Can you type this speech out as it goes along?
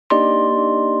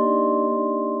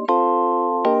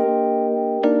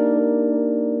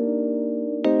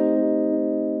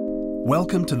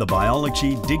Welcome to the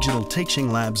Biology Digital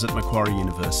Teaching Labs at Macquarie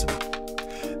University.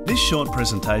 This short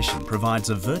presentation provides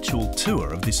a virtual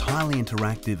tour of this highly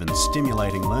interactive and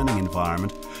stimulating learning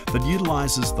environment that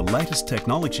utilises the latest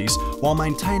technologies while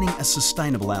maintaining a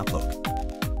sustainable outlook.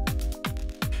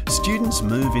 Students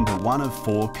move into one of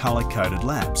four colour-coded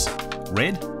labs: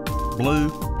 red,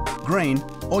 blue, green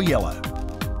or yellow.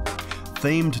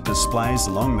 Themed displays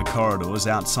along the corridors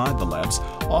outside the labs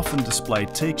often display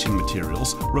teaching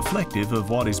materials reflective of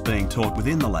what is being taught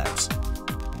within the labs.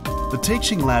 The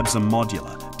teaching labs are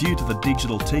modular due to the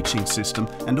digital teaching system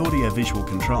and audio-visual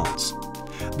controls.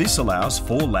 This allows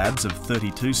 4 labs of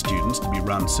 32 students to be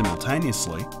run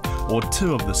simultaneously, or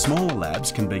 2 of the smaller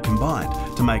labs can be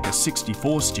combined to make a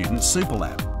 64-student super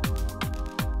lab.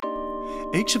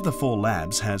 Each of the 4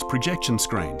 labs has projection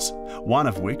screens, one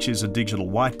of which is a digital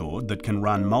whiteboard that can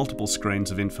run multiple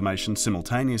screens of information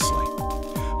simultaneously.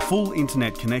 Full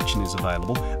internet connection is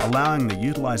available, allowing the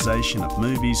utilisation of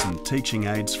movies and teaching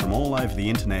aids from all over the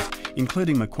internet,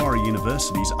 including Macquarie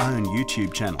University's own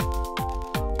YouTube channel.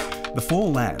 The 4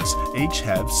 labs each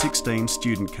have 16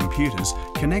 student computers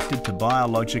connected to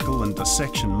biological and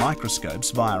dissection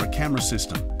microscopes via a camera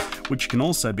system, which can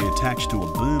also be attached to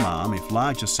a boom arm if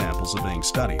larger samples are being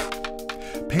studied.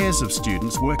 Pairs of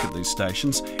students work at these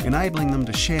stations, enabling them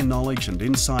to share knowledge and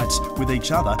insights with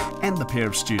each other and the pair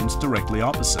of students directly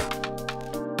opposite.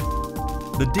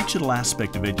 The digital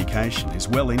aspect of education is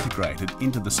well integrated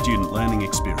into the student learning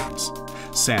experience.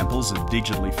 Samples are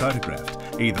digitally photographed,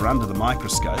 either under the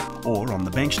microscope or on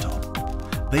the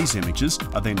benchtop. These images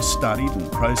are then studied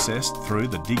and processed through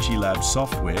the DigiLab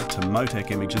software to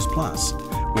Motec Images Plus,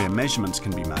 where measurements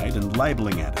can be made and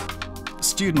labelling added.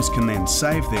 Students can then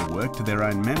save their work to their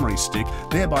own memory stick,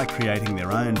 thereby creating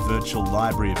their own virtual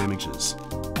library of images.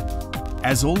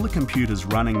 As all the computers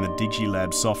running the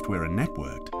DigiLab software are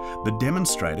networked, the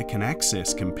demonstrator can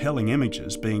access compelling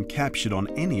images being captured on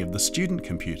any of the student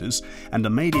computers and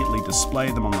immediately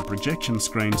display them on the projection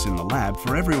screens in the lab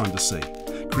for everyone to see,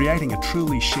 creating a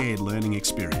truly shared learning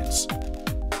experience.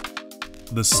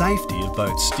 The safety of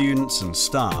both students and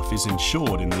staff is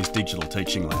ensured in these digital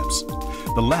teaching labs.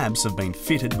 The labs have been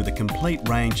fitted with a complete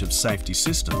range of safety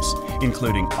systems,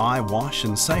 including eye wash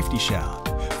and safety shower,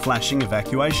 flashing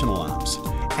evacuation alarms,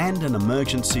 and an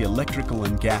emergency electrical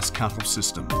and gas cut-off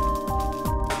system.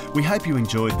 We hope you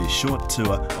enjoyed this short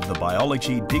tour of the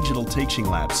Biology Digital Teaching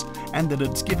Labs and that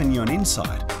it's given you an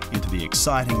insight into the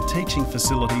exciting teaching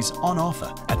facilities on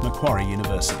offer at Macquarie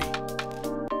University.